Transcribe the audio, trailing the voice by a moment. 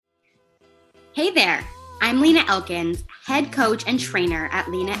Hey there, I'm Lena Elkins, head coach and trainer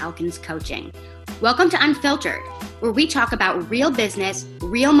at Lena Elkins Coaching. Welcome to Unfiltered, where we talk about real business,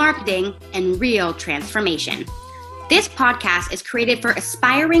 real marketing, and real transformation. This podcast is created for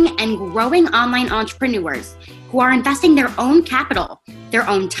aspiring and growing online entrepreneurs who are investing their own capital, their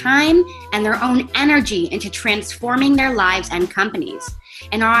own time, and their own energy into transforming their lives and companies,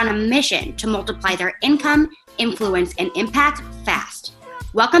 and are on a mission to multiply their income, influence, and impact fast.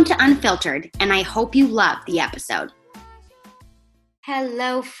 Welcome to Unfiltered, and I hope you love the episode.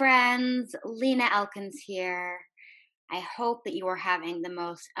 Hello, friends. Lena Elkins here. I hope that you are having the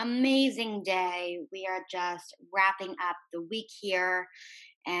most amazing day. We are just wrapping up the week here,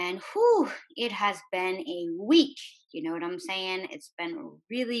 and it has been a week. You know what I'm saying? It's been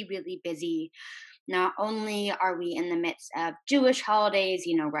really, really busy. Not only are we in the midst of Jewish holidays,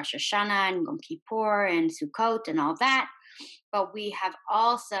 Rosh Hashanah and Yom Kippur and Sukkot and all that, but we have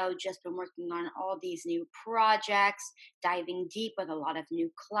also just been working on all these new projects, diving deep with a lot of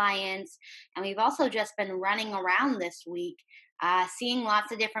new clients. And we've also just been running around this week, seeing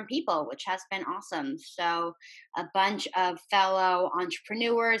lots of different people, which has been awesome. So a bunch of fellow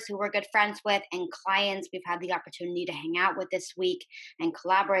entrepreneurs who we're good friends with and clients we've had the opportunity to hang out with this week and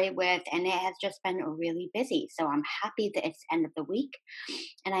collaborate with. And it has just been really busy. So I'm happy that it's the end of the week.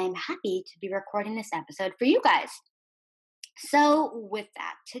 And I am happy to be recording this episode for you guys. So with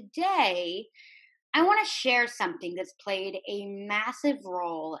that, today, I want to share something that's played a massive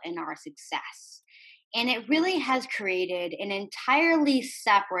role in our success. And it really has created an entirely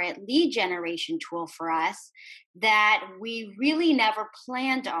separate lead generation tool for us that we really never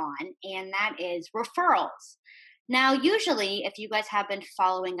planned on, and that is referrals. Now, usually, if you guys have been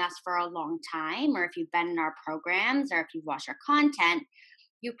following us for a long time, or if you've been in our programs, or if you've watched our content,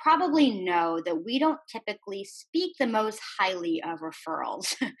 you probably know that we don't typically speak the most highly of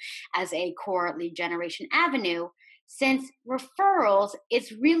referrals as a core lead generation avenue, since referrals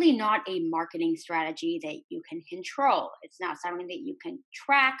is really not a marketing strategy that you can control. It's not something that you can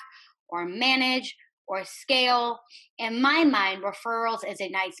track or manage or scale. In my mind, referrals is a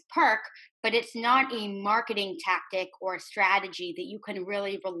nice perk, but it's not a marketing tactic or strategy that you can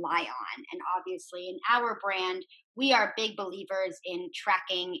really rely on. And obviously in our brand, we are big believers in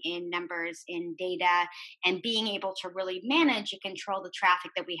tracking, in numbers, in data, and being able to really manage and control the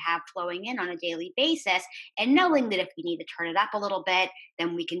traffic that we have flowing in on a daily basis, and knowing that if we need to turn it up a little bit,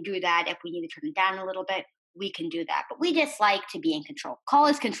 then we can do that. If we need to turn it down a little bit, we can do that. But we just like to be in control. Call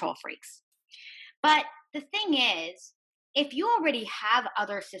us control freaks. But the thing is, if you already have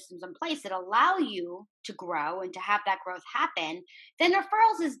other systems in place that allow you to grow and to have that growth happen, then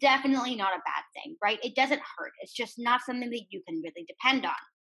referrals is definitely not a bad thing, right? It doesn't hurt. It's just not something that you can really depend on.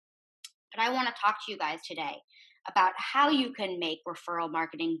 But I want to talk to you guys today about how you can make referral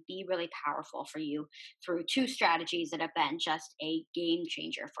marketing be really powerful for you through two strategies that have been just a game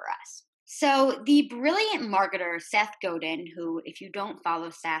changer for us. So the brilliant marketer Seth Godin, who, if you don't follow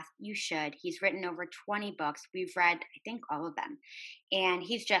Seth, you should. He's written over 20 books. We've read, I think, all of them. And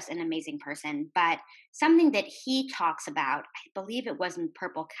he's just an amazing person. But something that he talks about, I believe it was in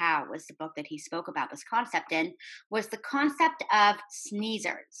Purple Cow, was the book that he spoke about this concept in, was the concept of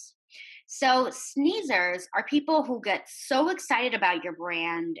sneezers. So sneezers are people who get so excited about your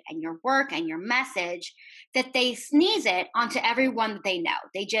brand and your work and your message that they sneeze it onto everyone that they know.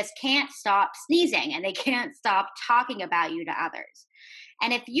 They just can't stop sneezing, and they can't stop talking about you to others.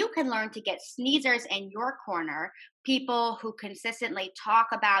 And if you can learn to get sneezers in your corner, people who consistently talk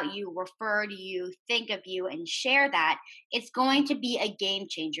about you, refer to you, think of you, and share that, it's going to be a game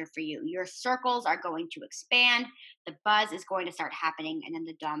changer for you. Your circles are going to expand, the buzz is going to start happening, and then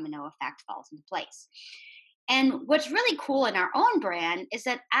the domino effect falls into place. And what's really cool in our own brand is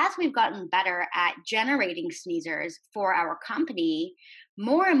that as we've gotten better at generating sneezers for our company,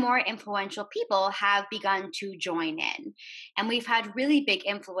 more and more influential people have begun to join in. And we've had really big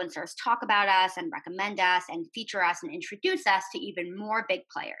influencers talk about us and recommend us and feature us and introduce us to even more big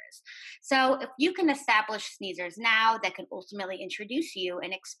players. So if you can establish sneezers now that can ultimately introduce you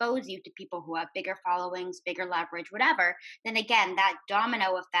and expose you to people who have bigger followings, bigger leverage, whatever, then again, that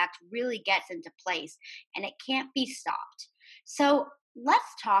domino effect really gets into place and it can't be stopped. So let's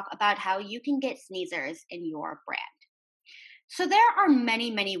talk about how you can get sneezers in your brand. So there are many,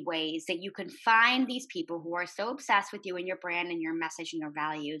 many ways that you can find these people who are so obsessed with you and your brand and your message and your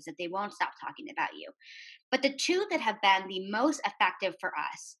values that they won't stop talking about you. But the two that have been the most effective for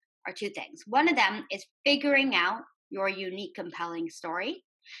us are two things. One of them is figuring out your unique, compelling story.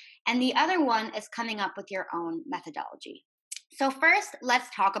 And the other one is coming up with your own methodology. So first, let's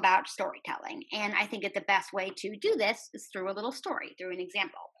talk about storytelling. And I think that the best way to do this is through a little story, through an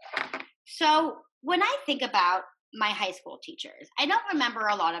example. So when I think about my high school teachers, I don't remember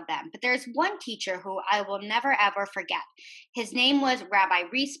a lot of them, but there's one teacher who I will never ever forget. His name was Rabbi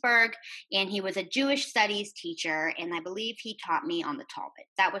Reesberg, and he was a Jewish studies teacher, and I believe he taught me on the Talmud.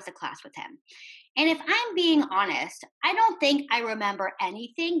 That was the class with him. And if I'm being honest, I don't think I remember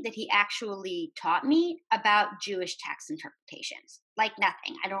anything that he actually taught me about Jewish text interpretations. Like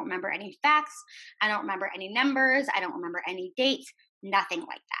nothing. I don't remember any facts. I don't remember any numbers. I don't remember any dates. Nothing like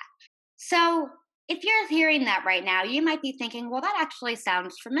that. So, if you're hearing that right now, you might be thinking, well, that actually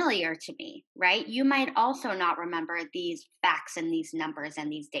sounds familiar to me, right? You might also not remember these facts and these numbers and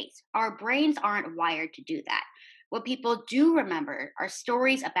these dates. Our brains aren't wired to do that. What people do remember are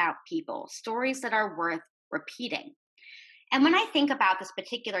stories about people, stories that are worth repeating. And when I think about this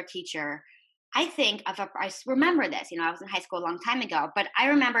particular teacher, I think of remember this, I was in high school a long time ago, but I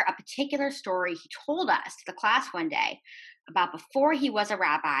remember a particular story he told us to the class one day about before he was a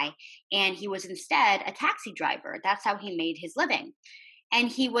rabbi and he was instead a taxi driver. That's how he made his living. And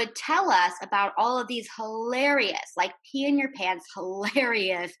he would tell us about all of these hilarious, like pee in your pants,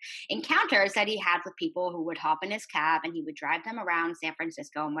 hilarious encounters that he had with people who would hop in his cab and he would drive them around San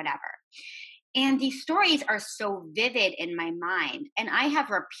Francisco and whatever. And these stories are so vivid in my mind. And I have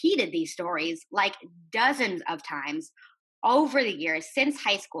repeated these stories like dozens of times over the years since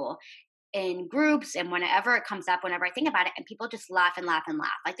high school in groups and whenever it comes up, whenever I think about it, and people just laugh and laugh and laugh.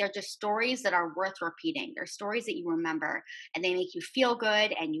 Like they're just stories that are worth repeating. They're stories that you remember and they make you feel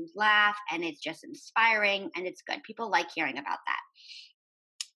good and you laugh and it's just inspiring and it's good. People like hearing about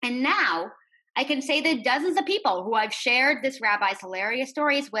that. And now I can say that dozens of people who I've shared this rabbi's hilarious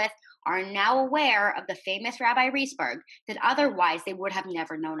stories with are now aware of the famous Rabbi Reesberg that otherwise they would have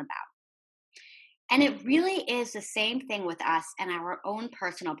never known about. And it really is the same thing with us and our own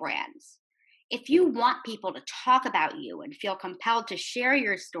personal brands. If you want people to talk about you and feel compelled to share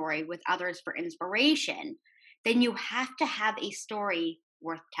your story with others for inspiration, then you have to have a story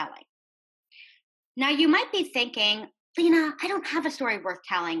worth telling. Now, you might be thinking, Lena, I don't have a story worth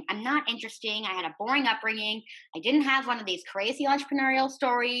telling. I'm not interesting. I had a boring upbringing. I didn't have one of these crazy entrepreneurial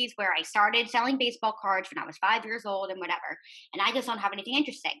stories where I started selling baseball cards when I was 5 years old and whatever. And I just don't have anything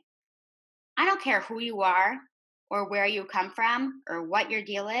interesting. I don't care who you are or where you come from or what your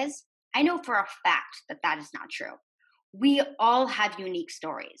deal is. I know for a fact that that is not true. We all have unique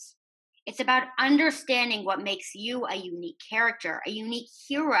stories. It's about understanding what makes you a unique character, a unique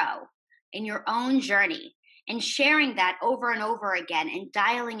hero in your own journey, and sharing that over and over again and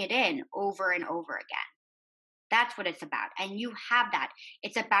dialing it in over and over again. That's what it's about. And you have that.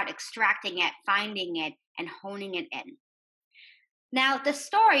 It's about extracting it, finding it, and honing it in. Now, the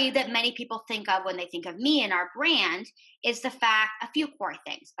story that many people think of when they think of me and our brand is the fact, a few core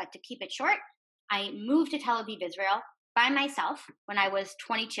things, but to keep it short, I moved to Tel Aviv, Israel by myself when I was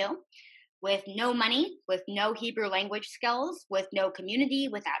 22 with no money, with no Hebrew language skills, with no community,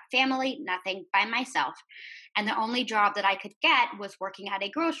 without family, nothing, by myself. And the only job that I could get was working at a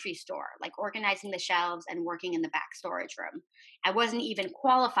grocery store, like organizing the shelves and working in the back storage room. I wasn't even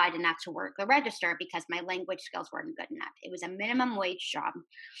qualified enough to work the register because my language skills weren't good enough. It was a minimum wage job.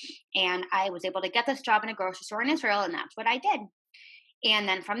 And I was able to get this job in a grocery store in Israel, and that's what I did. And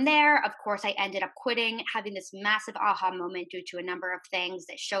then from there, of course, I ended up quitting, having this massive aha moment due to a number of things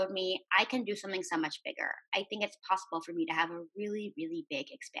that showed me I can do something so much bigger. I think it's possible for me to have a really, really big,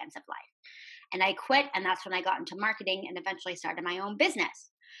 expansive life. And I quit, and that's when I got into marketing and eventually started my own business.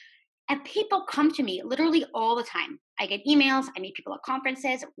 And people come to me literally all the time. I get emails, I meet people at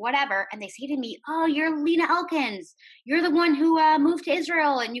conferences, whatever, and they say to me, "Oh, you're Lena Elkins. You're the one who moved to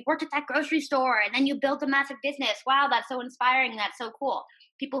Israel and you worked at that grocery store and then you built a massive business. Wow, that's so inspiring. That's so cool."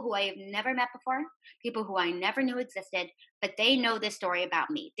 People who I have never met before, people who I never knew existed, but they know this story about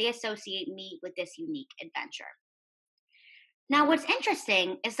me. They associate me with this unique adventure. Now, what's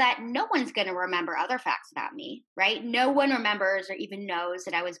interesting is that no one's going to remember other facts about me, right? No one remembers or even knows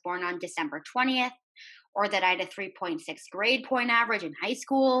that I was born on December 20th, or that I had a 3.6 grade point average in high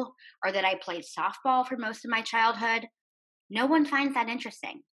school, or that I played softball for most of my childhood. No one finds that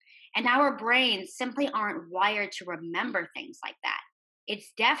interesting. And our brains simply aren't wired to remember things like that.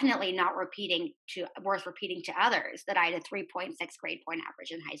 It's definitely not worth repeating to others that I had a 3.6 grade point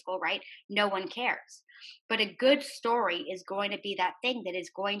average in high school, right? No one cares. But a good story is going to be that thing that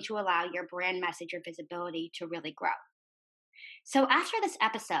is going to allow your brand message or visibility to really grow. So after this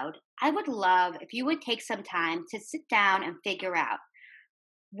episode, I would love if you would take some time to sit down and figure out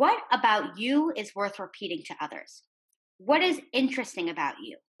what about you is worth repeating to others. What is interesting about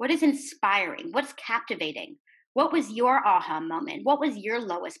you? What is inspiring? What's captivating? What was your aha moment? What was your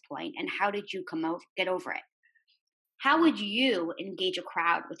lowest point, and how did you get over it? How would you engage a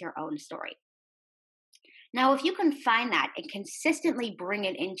crowd with your own story? Now, if you can find that and consistently bring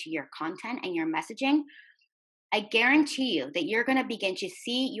it into your content and your messaging, I guarantee you that you're going to begin to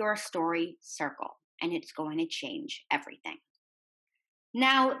see your story circle and it's going to change everything.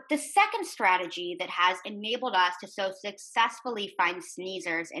 Now, the second strategy that has enabled us to so successfully find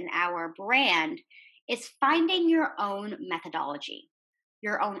sneezers in our brand is finding your own methodology,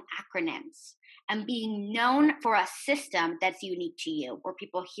 your own acronyms, and being known for a system that's unique to you, where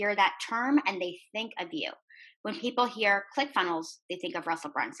people hear that term and they think of you. When people hear ClickFunnels, they think of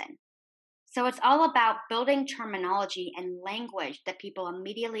Russell Brunson. So it's all about building terminology and language that people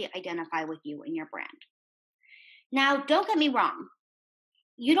immediately identify with you and your brand. Now, don't get me wrong.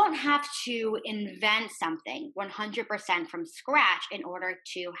 You don't have to invent something 100% from scratch in order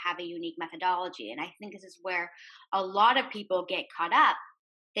to have a unique methodology. And I think this is where a lot of people get caught up.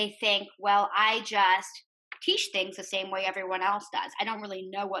 They think, well, I just teach things the same way everyone else does. I don't really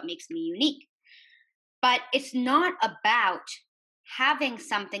know what makes me unique. But it's not about having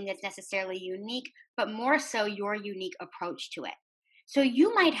something that's necessarily unique, but more so your unique approach to it. So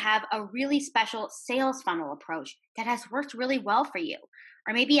you might have a really special sales funnel approach that has worked really well for you,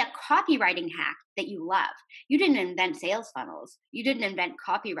 or maybe a copywriting hack that you love. You didn't invent sales funnels, you didn't invent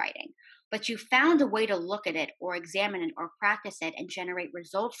copywriting, but you found a way to look at it or examine it or practice it and generate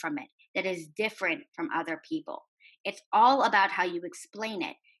results from it that is different from other people. It's all about how you explain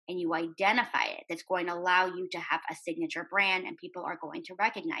it and you identify it that's going to allow you to have a signature brand and people are going to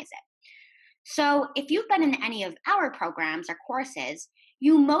recognize it. So, if you've been in any of our programs or courses,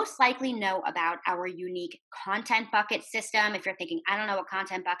 you most likely know about our unique content bucket system. If you're thinking, I don't know what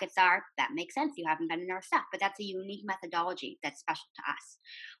content buckets are, that makes sense. You haven't been in our stuff, but that's a unique methodology that's special to us.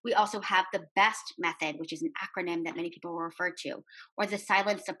 We also have the BEST method, which is an acronym that many people will refer to, or the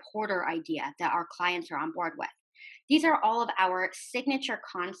silent supporter idea that our clients are on board with. These are all of our signature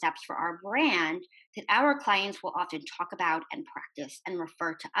concepts for our brand that our clients will often talk about and practice and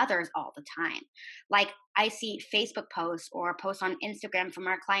refer to others all the time. Like I see Facebook posts or posts on Instagram from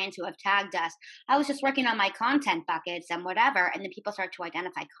our clients who have tagged us. I was just working on my content buckets and whatever. And then people start to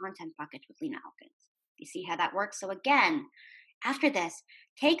identify content buckets with Lena Elkins. You see how that works? So again, after this,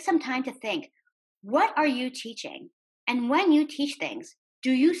 take some time to think, what are you teaching? And when you teach things,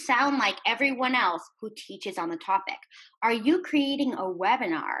 do you sound like everyone else who teaches on the topic? Are you creating a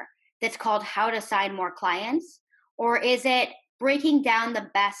webinar that's called How to Sign More Clients? Or is it breaking down the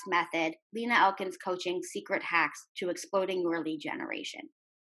best method, Lena Elkins Coaching Secret Hacks to Exploding Your Lead Generation?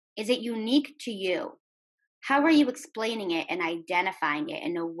 Is it unique to you? How are you explaining it and identifying it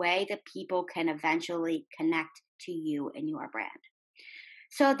in a way that people can eventually connect to you and your brand?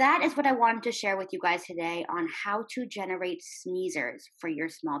 So that is what I wanted to share with you guys today on how to generate sneezers for your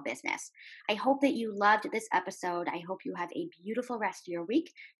small business. I hope that you loved this episode. I hope you have a beautiful rest of your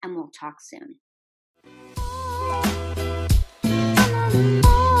week, and we'll talk soon.